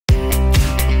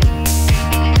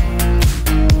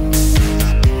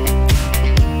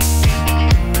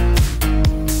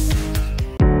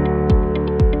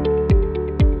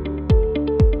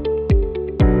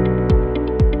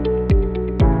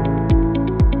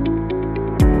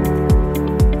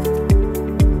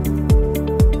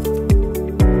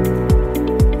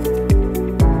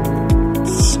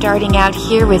starting out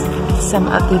here with some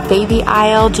of the baby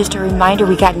aisle. Just a reminder,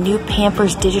 we got new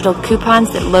Pampers digital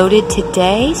coupons that loaded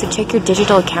today, so check your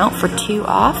digital account for 2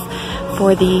 off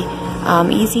for the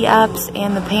Easy Ups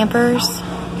and the Pampers.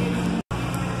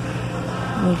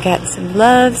 We've got some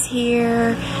Loves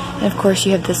here, and of course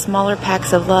you have the smaller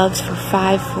packs of Loves for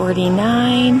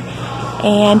 $5.49.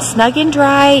 And Snug and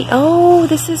Dry, oh,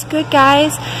 this is good,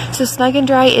 guys. So Snug and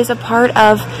Dry is a part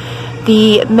of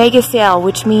the mega sale,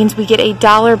 which means we get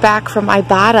 $1 back from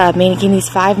Ibotta, making these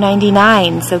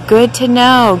 $5.99. So good to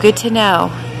know, good to know.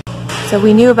 So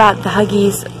we knew about the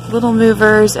Huggies Little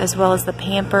Movers as well as the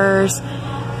Pampers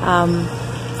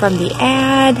from the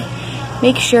ad.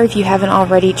 Make sure, if you haven't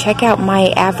already, check out my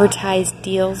advertised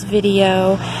deals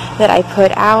video that I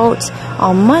put out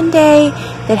on Monday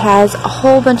that has a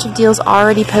whole bunch of deals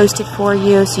already posted for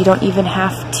you, so you don't even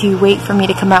have to wait for me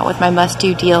to come out with my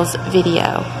must-do deals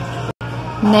video.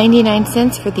 99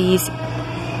 cents for these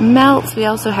melts. We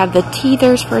also have the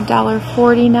teethers for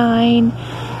 $1.49,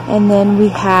 and then we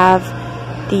have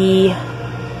the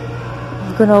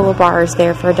granola bars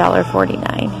there for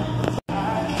 $1.49.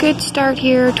 Good start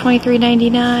here,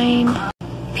 $23.99.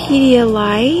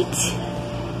 Pedialyte,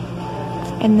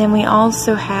 and then we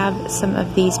also have some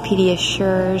of these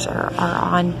Pediasures are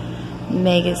on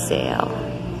mega sale.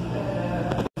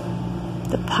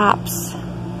 The Pops,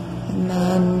 and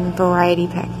then variety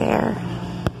pack there.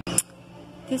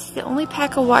 This is the only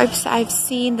pack of wipes I've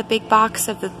seen, the big box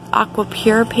of the Aqua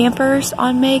Pure Pampers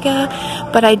on Mega,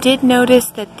 but I did notice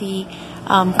that the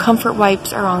Comfort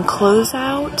Wipes are on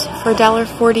closeout for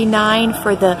 $1.49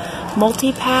 for the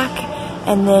multi-pack,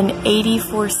 and then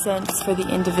 84 cents for the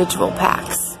individual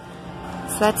packs.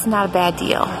 So that's not a bad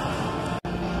deal.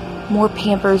 More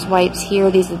Pampers wipes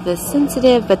here. These are the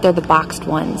sensitive, but they're the boxed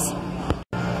ones.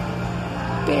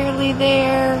 Barely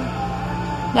there.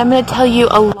 Now I'm going to tell you,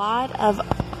 a lot of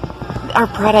our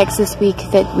products this week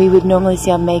that we would normally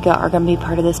see on Mega are going to be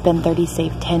part of the Spend 30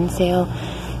 Save 10 sale.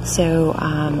 So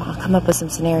I'll come up with some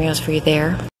scenarios for you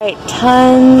there. All right,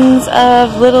 tons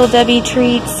of Little Debbie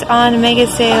treats on mega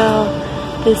sale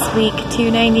this week,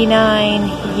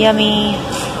 $2.99. Yummy.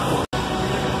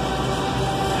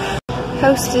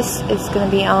 Hostess is going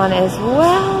to be on as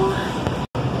well.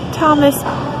 Thomas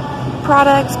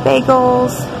products,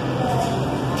 bagels.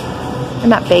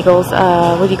 Not bagels,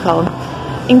 what do you call them?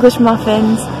 English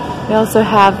muffins. We also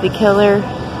have the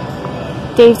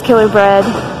Dave's Killer Bread.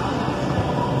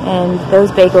 And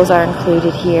those bagels are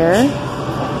included here.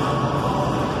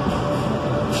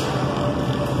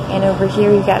 And over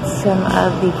here we've got some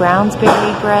of the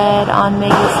Brownsberry bread on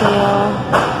mega sale.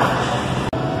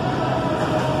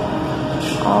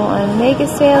 All on mega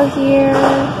sale here.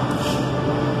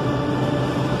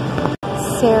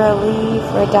 Sara Lee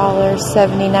for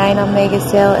 $1.79 on mega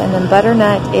sale. And then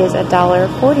Butternut is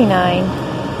 $1.49.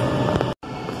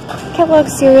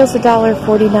 Kellogg's cereal's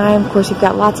 $1.49. Of course, we've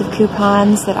got lots of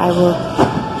coupons that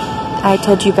I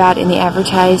told you about in the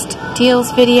advertised deals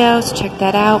video, so check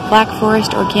that out. Black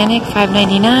Forest Organic,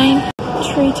 $5.99.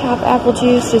 Treetop apple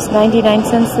juice, just 99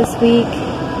 cents this week.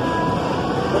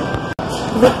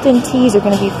 Lipton teas are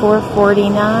going to be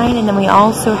 $4.49, and then we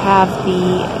also have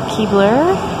the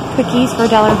Keebler cookies for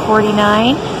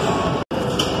 $1.49.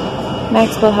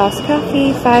 Maxwell House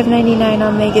Coffee, $5.99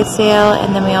 on mega sale,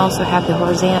 and then we also have the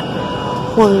Horizon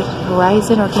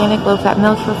Organic Low-Fat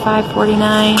Milk for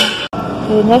 $5.49.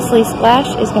 The Nestle Splash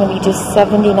is going to be just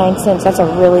 79 cents. That's a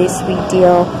really sweet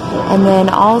deal. And then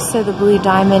also the Blue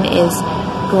Diamond is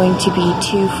going to be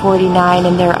 $2.49,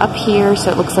 and they're up here,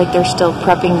 so it looks like they're still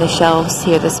prepping the shelves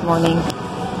here this morning.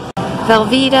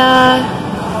 Velveeta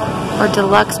or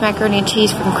Deluxe Macaroni and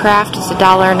Cheese from Kraft is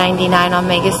 $1.99 on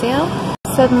mega sale.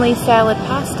 Suddenly Salad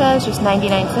Pasta is just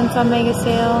 99 cents on mega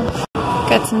sale.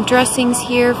 Got some dressings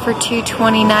here for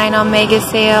 $2.29 on mega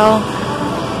sale.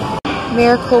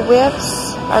 Miracle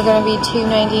Whips are going to be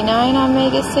 $2.99 on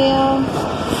mega sale.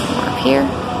 Up here.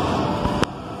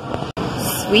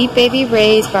 Sweet Baby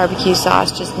Ray's barbecue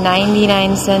sauce, just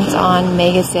 99 cents on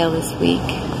mega sale this week.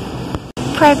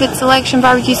 Private Selection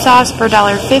barbecue sauce for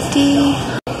 $1.50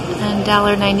 and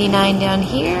 $1.99 down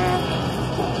here.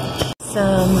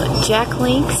 Some Jack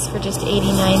Links for just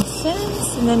 89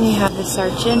 cents, and then you have the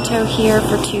Sargento here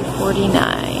for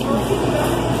 $2.49.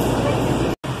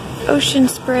 Ocean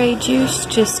Spray juice,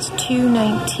 just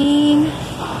 $2.19.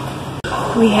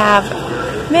 We have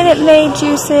Minute Maid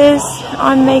juices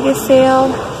on mega sale.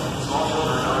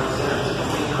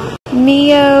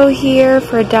 Mio here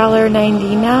for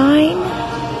 $1.99.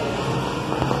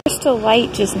 Crystal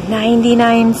Light, just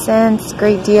 99 cents.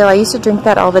 Great deal. I used to drink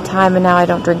that all the time, and now I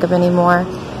don't drink them anymore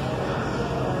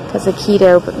because of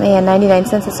keto. But man, 99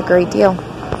 cents is a great deal.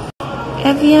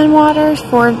 Evian water is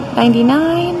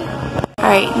 $4.99.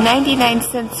 Alright, 99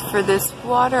 cents for this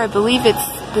water. I believe it's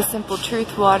the Simple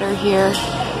Truth water here.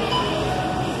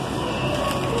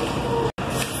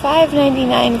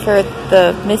 $5.99 for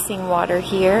the missing water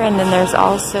here, and then there's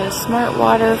also Smart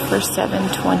Water for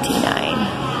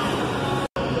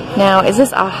 $7.29. Now, is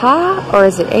this AHA or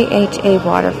is it AHA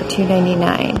water for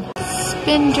 $2.99?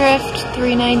 Spindrift,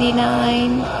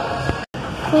 $3.99.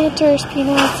 Planters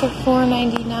peanuts are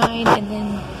 $4.99, and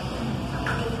then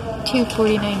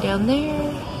 $2.49 down there.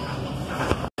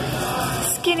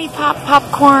 Skinny Pop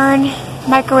popcorn,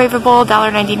 microwavable,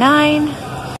 $1.99.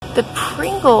 The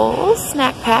Pringles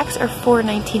snack packs are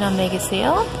 $4.19 on Mega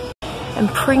Sale. And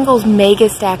Pringles Mega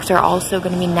Stacks are also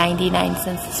going to be 99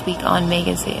 cents this week on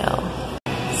Mega Sale.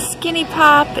 Skinny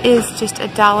Pop is just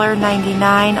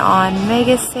 $1.99 on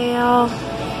Mega Sale.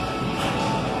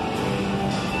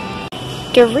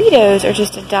 Doritos are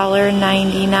just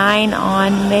 $1.99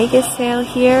 on Mega Sale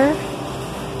here.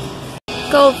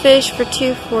 Goldfish for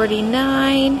 $2.49.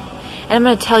 And I'm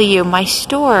going to tell you, my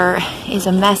store is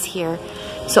a mess here.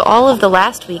 So all of the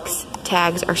last week's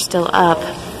tags are still up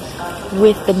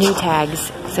with the new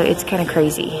tags. So it's kind of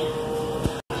crazy.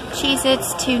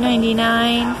 Cheez-Its,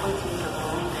 $2.99.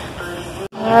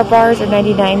 Our bars are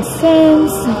 99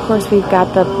 cents. Of course, we've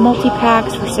got the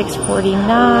multi-packs for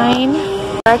 $6.49.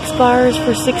 X bars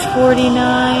for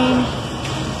 $6.49.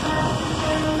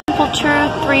 Simple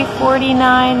Truth,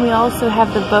 $3.49. We also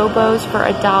have the Bobos for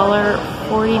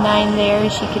 $1.49 there,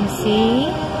 as you can see.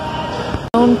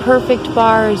 Own Perfect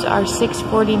bars are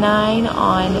 $6.49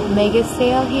 on Mega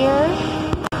Sale here.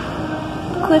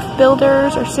 Cliff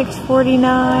Builders are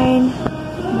 $6.49.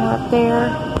 More up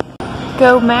there.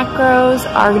 Go Macros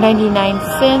are 99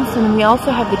 cents, and we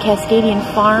also have the Cascadian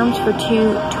Farms for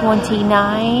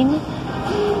 $2.29.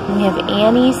 We have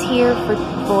Annie's here for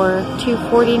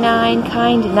 $2.49.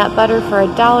 Kind Nut Butter for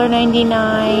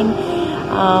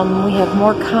 $1.99. We have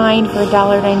more Kind for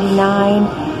 $1.99.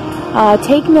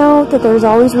 Take note that there's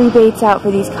always rebates out for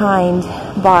these Kind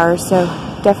bars, so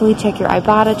definitely check your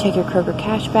Ibotta, check your Kroger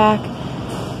Cashback,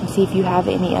 and see if you have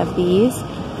any of these.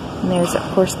 And there's, of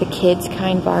course, the Kids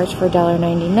Kind bars for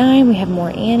 $1.99. We have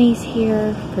more Annie's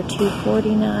here for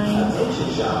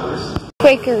 $2.49.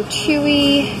 Quaker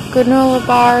Chewy granola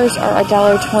bars are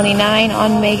 $1.29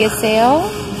 on Mega Sale.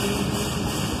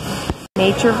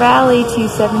 Nature Valley,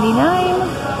 $2.79.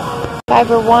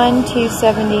 Fiber One,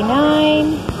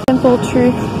 $2.79. Simple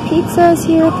Truth pizzas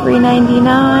here,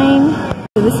 $3.99.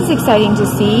 So this is exciting to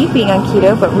see, being on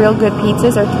keto, but Real Good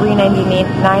pizzas are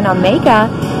 $3.99 on Mega.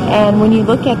 And when you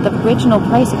look at the original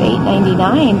price of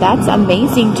 $8.99, that's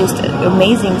amazing, just an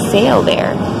amazing sale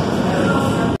there.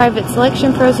 Private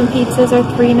Selection frozen pizzas are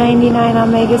 $3.99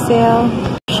 on Mega Sale.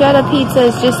 Shana pizza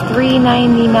is just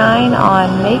 $3.99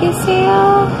 on Mega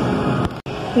Sale.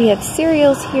 We have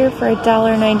cereals here for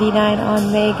 $1.99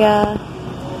 on Mega.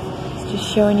 Just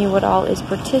showing you what all is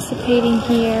participating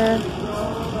here.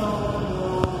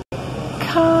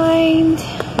 Kind.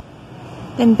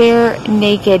 Then Bare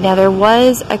Naked. Now there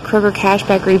was a Kroger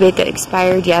Cashback rebate that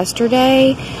expired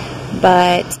yesterday,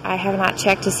 but I have not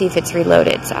checked to see if it's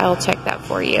reloaded, so I will check that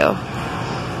for you.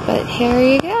 But here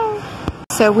you go.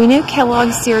 So we knew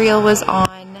Kellogg's cereal was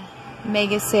on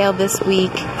Mega Sale this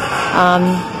week,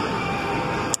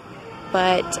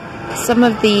 but some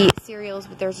of the cereals,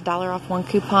 there's a $1 off one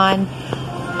coupon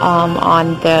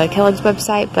on the Kellogg's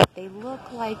website, but they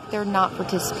look like they're not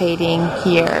participating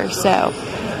here. So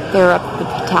they're up at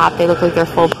the top. They look like they're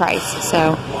full price.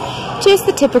 So just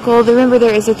the typical. Remember,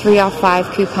 there is a 3 off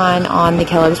 5 coupon on the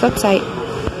Kellogg's website.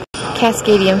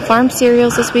 Cascadian Farm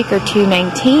cereals this week are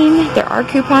 $2.19. There are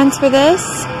coupons for this.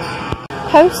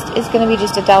 Post is going to be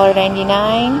just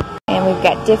 $1.99. And we've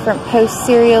got different Post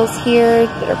cereals here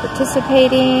that are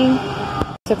participating.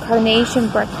 So Carnation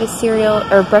breakfast cereal,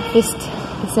 or breakfast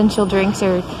essential drinks,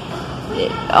 are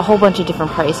a whole bunch of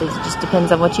different prices. It just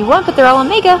depends on what you want, but they're all on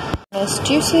Mega. This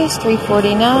Juices,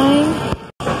 $3.49.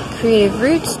 Creative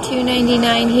Roots,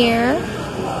 $2.99 here.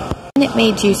 Minute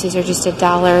Maid juices are just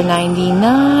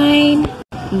 $1.99.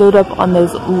 Load up on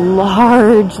those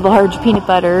large peanut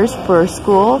butters for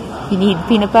school. If you need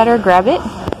peanut butter, grab it.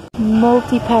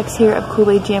 Multi-packs here of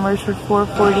Kool-Aid Jammers for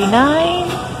 $4.49.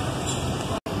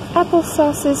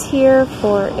 Applesauces here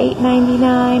for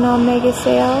 $8.99 on Mega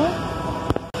Sale.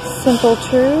 Simple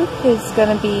Truth is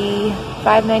going to be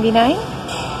 $5.99.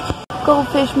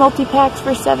 Goldfish multi-packs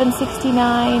for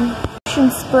 $7.69.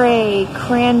 Ocean Spray,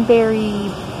 Cranberry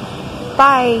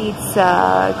Bites,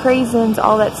 Craisins,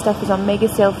 all that stuff is on Mega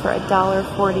Sale for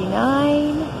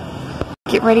 $1.49.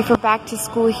 Get ready for back to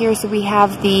school here, so we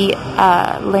have the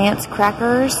Lance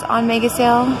crackers on Mega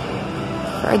Sale.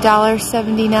 for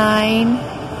 $1.79.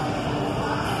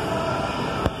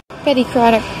 Betty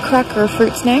Crocker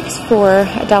fruit snacks for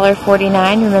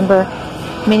 $1.49. Remember,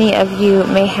 many of you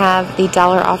may have the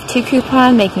 $1 off 2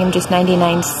 coupon, making them just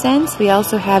 99 cents. We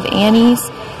also have Annie's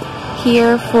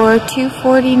here for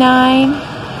 $2.49.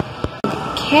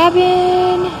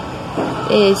 Cabin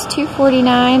is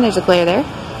 $2.49. There's a glare there.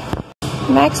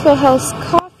 Maxwell House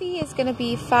Coffee is going to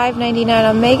be $5.99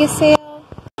 on mega sale.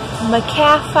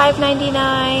 McCaff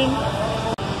 $5.99.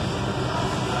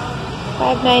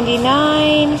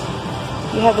 $5.99.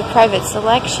 You have the private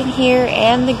selection here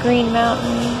and the Green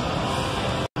Mountain.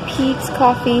 Pete's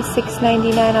Coffee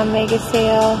 $6.99 on mega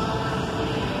sale.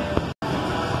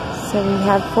 So we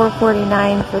have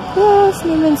 $4.49 for this.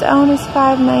 Newman's Own is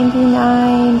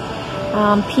 $5.99.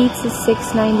 Pete's is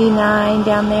 $6.99.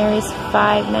 Down there is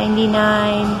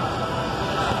 $5.99.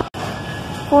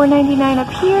 $4.99 up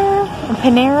here. And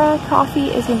Panera Coffee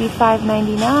is going to be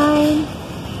 $5.99.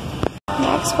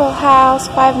 Maxwell House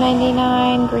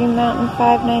 $5.99. Green Mountain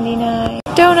 $5.99.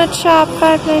 Donut Shop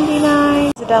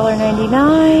 $5.99.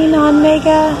 $1.99 on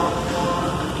Mega.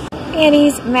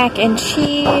 Annie's Mac and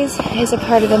Cheese is a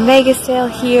part of the Mega sale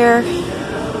here.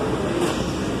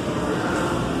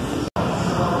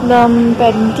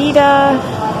 Bandita,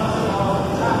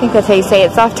 I think that's how you say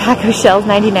it. Soft taco shells,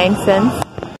 99 cents.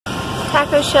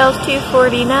 Taco shells,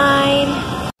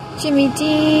 $2.49. Jimmy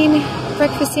Dean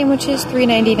breakfast sandwiches,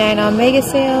 $3.99 on mega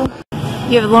sale.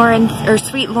 You have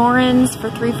Sweet Lauren's for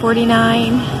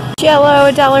 $3.49.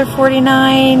 Jello,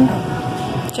 $1.49.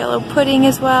 Jello pudding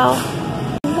as well.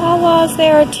 Wawa's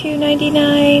there are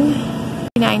 $2.99.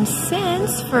 99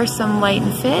 cents for some Light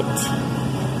and Fit.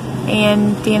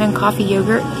 And Dan & Coffee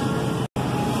yogurt.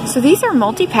 So these are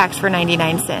multi-packs for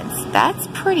 99 cents. That's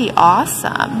pretty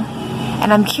awesome.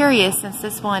 And I'm curious, since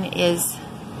this one is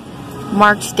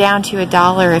marked down to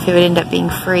 $1, if it would end up being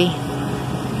free.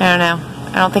 I don't know.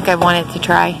 I don't think I want it to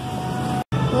try.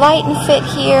 Light and Fit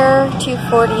here,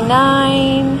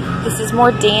 $2.49. This is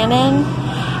more Dannon.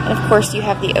 And of course you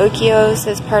have the Okios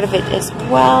as part of it as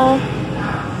well.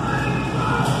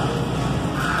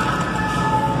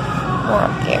 More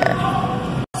up there.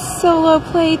 Solo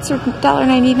plates are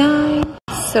 $1.99.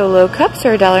 Solo cups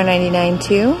are $1.99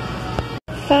 too.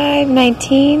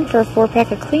 $5.19 for a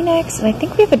 4-pack of Kleenex. And I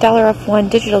think we have $1 off 1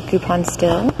 digital coupon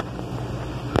still.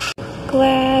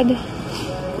 Glad.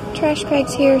 Trash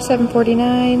bags here,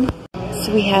 $7.49.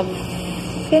 So we have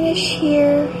Finish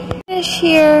here.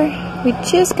 We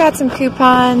just got some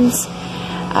coupons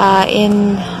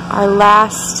in our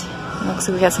last, looks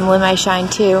like we got some Limai Shine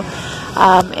too,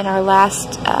 in our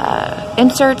last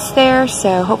inserts there,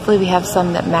 so hopefully we have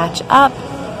some that match up.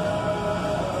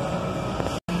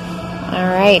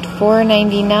 Alright,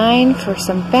 $4.99 for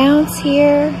some Bounce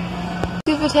here.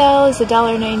 Suvitel is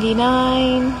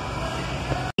 $1.99.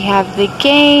 We have the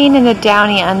Gain and the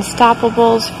Downy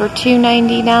Unstoppables for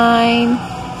 $2.99.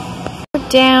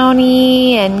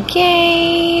 Downy and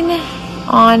Gain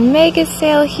on mega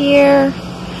sale here.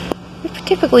 We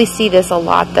typically see this a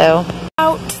lot though.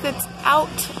 That's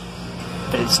out,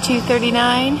 but it's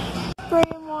 $2.39. Spray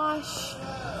and Wash,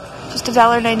 just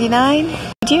 $1.99.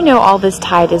 I do know all this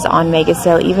Tide is on mega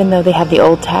sale, even though they have the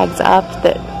old tags up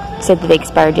that said that they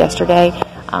expired yesterday.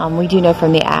 We do know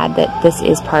from the ad that this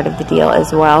is part of the deal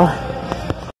as well.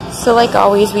 So like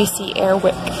always, we see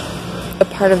Airwick, a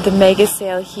part of the mega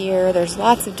sale here. There's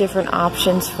lots of different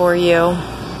options for you.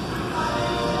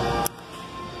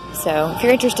 So if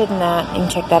you're interested in that, you can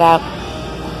check that out.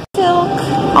 Silk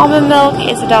almond milk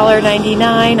is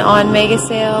 $1.99 on mega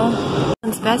sale.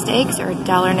 Best eggs are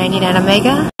 $1.99 on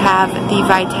mega. Have the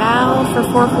Vital for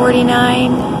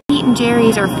 $4.49. Pete and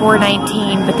Jerry's are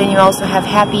 $4.19, but then you also have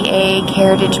Happy Egg,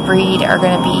 Heritage Breed are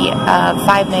going to be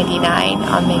 $5.99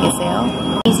 on mega sale.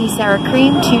 Easy Sour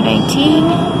Cream,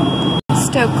 $2.19.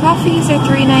 Stoke Coffees are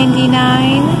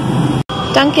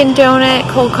 $3.99. Dunkin' Donut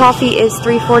cold coffee is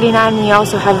 $3.49, and you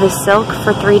also have the Silk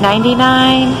for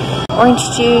 $3.99. Orange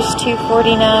juice,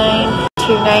 $2.49.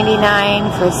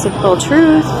 $2.99 for Simple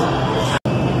Truth.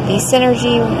 The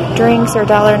Synergy drinks are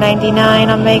 $1.99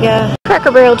 on Mega.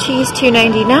 Cracker Barrel cheese,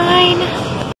 $2.99.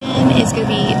 And it's going to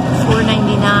be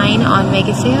 $4.99 on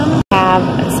Mega sale. We have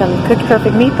some Cooked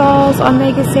Perfect meatballs on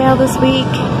Mega sale this week.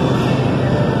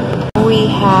 We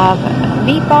have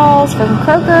meatballs from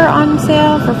Kroger on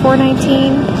sale for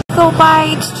 $4.19. Pickle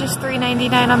Bites, just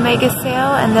 $3.99 on Mega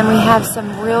sale. And then we have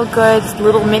some Real Goods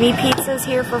little mini pizzas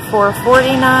here for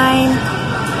 $4.49.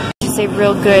 Say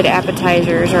Real Good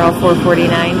appetizers are all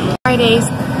 $4.49. Fridays is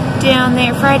down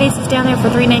there for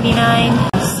 $3.99.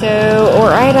 So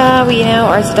Ore-Ida, we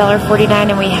ours is $1.49,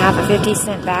 and we have a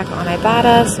 50-cent back on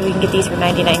Ibotta, so we can get these for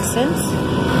 99 cents.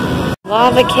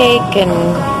 lava cake and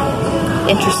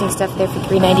interesting stuff there for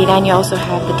 $3.99. You also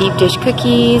have the deep dish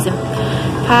cookies and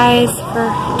pies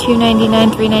for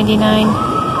 $2.99,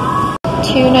 $3.99.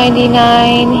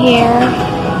 $2.99 here.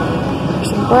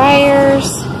 Some Breyers.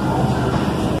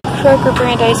 Kroger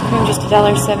brand ice cream, just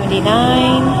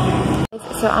 $1.79.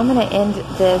 So I'm going to end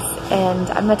this, and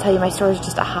I'm going to tell you my store is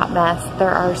just a hot mess.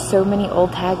 There are so many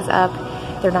old tags up.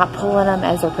 They're not pulling them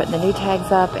as they're putting the new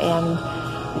tags up, and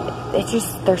it's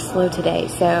just, they're slow today.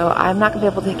 So I'm not going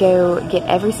to be able to go get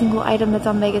every single item that's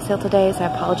on mega sale today, so I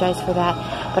apologize for that.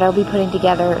 But I'll be putting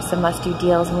together some must-do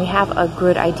deals, and we have a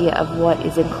good idea of what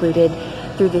is included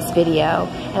through this video.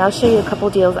 And I'll show you a couple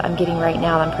deals I'm getting right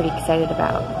now that I'm pretty excited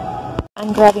about.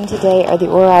 I'm grabbing today are the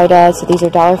Ore-Ida, so these are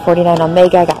 $1.49 on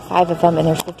Mega. I got 5 of them, and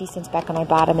there's 50 cents back on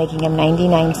Ibotta, making them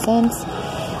 99 cents.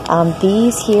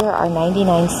 These here are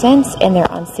 99 cents, and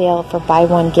they're on sale for buy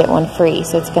one, get one free.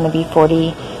 So it's going to be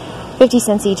 50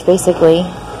 cents each, basically.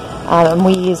 And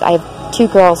I have 2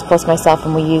 girls plus myself,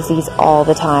 and we use these all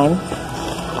the time.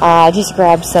 I just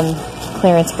grabbed some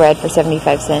clearance bread for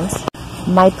 75 cents.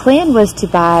 My plan was to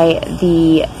buy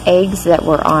the eggs that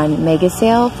were on mega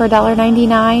sale for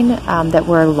 $1.99 that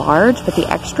were large, but the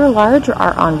extra large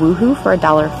are on Woohoo for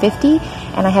 $1.50,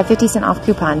 and I have 50 cent off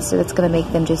coupons, so that's going to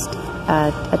make them just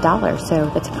 $1, so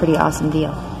that's a pretty awesome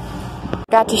deal.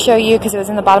 Forgot to show you because it was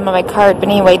in the bottom of my cart, but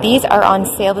anyway, these are on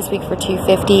sale this week for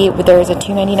 $2.50. There is a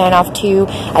 $2.99 off 2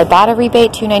 Ibotta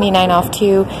rebate, $2.99 off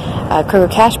 2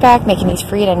 Kroger cashback, making these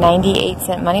free at a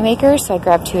 98-cent moneymaker, so I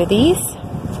grabbed 2 of these.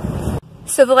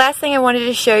 So the last thing I wanted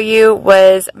to show you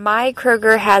was my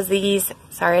Kroger has these,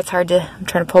 sorry it's hard to, I'm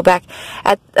trying to pull back,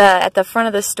 at the front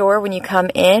of the store when you come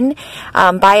in,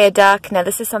 buy a duck. Now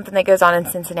this is something that goes on in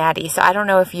Cincinnati, so I don't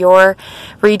know if your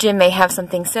region may have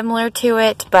something similar to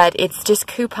it, but it's just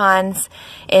coupons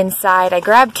inside. I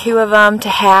grabbed 2 of them to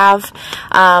have,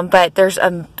 but there's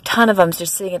a ton of them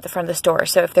just sitting at the front of the store,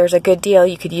 so if there's a good deal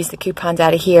you could use the coupons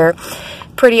out of here.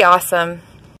 Pretty awesome.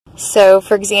 So,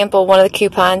 for example, one of the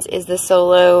coupons is the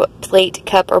Solo plate,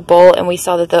 cup, or bowl, and we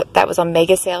saw that that was on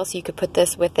mega sale, so you could put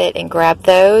this with it and grab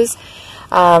those.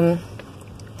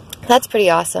 That's pretty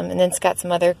awesome. And then it's got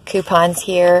some other coupons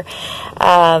here.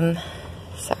 Sorry,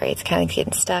 it's kind of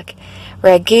getting stuck.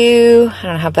 Ragu, I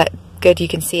don't know how good you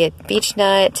can see it. Beech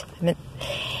nut,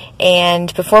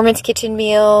 and Performance Kitchen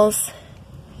meals.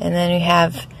 And then we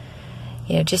have,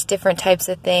 just different types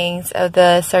of things. Oh,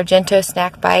 the Sargento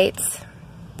snack bites.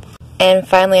 And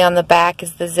finally on the back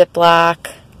is the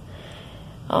Ziploc.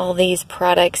 All these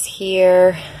products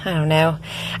here. I don't know.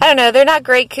 They're not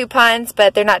great coupons,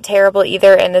 but they're not terrible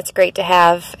either, and it's great to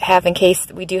have in case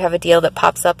we do have a deal that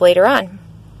pops up later on.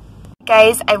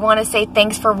 Guys, I want to say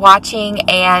thanks for watching,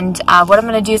 and what I'm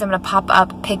going to do is I'm going to pop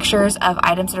up pictures of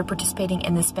items that are participating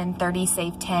in the Spend 30,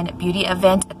 Save 10 beauty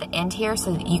event at the end here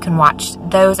so that you can watch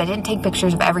those. I didn't take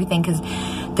pictures of everything because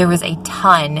there was a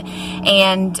ton,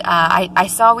 and I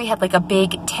saw we had like a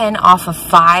big 10 off of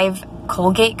 5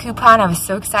 Colgate coupon. I was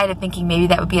so excited thinking maybe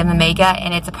that would be on the Mega,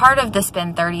 and it's a part of the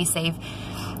Spend 30, Save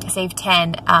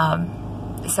 10.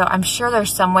 So I'm sure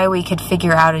there's some way we could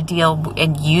figure out a deal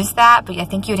and use that, but I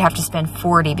think you'd have to spend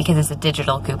 40 because it's a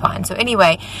digital coupon. So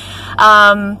anyway,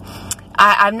 I'm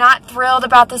not thrilled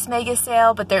about this mega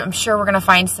sale, but I'm sure we're going to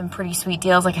find some pretty sweet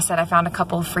deals. Like I said, I found a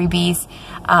couple of freebies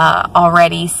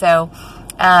already. So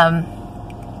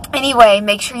anyway,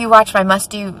 make sure you watch my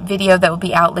must-do video that will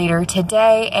be out later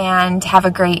today, and have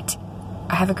a great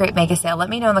mega sale. Let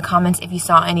me know in the comments if you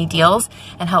saw any deals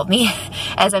and help me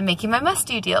as I'm making my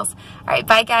must-do deals. All right,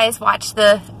 bye guys. Watch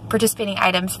the participating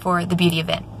items for the beauty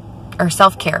event or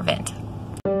self-care event.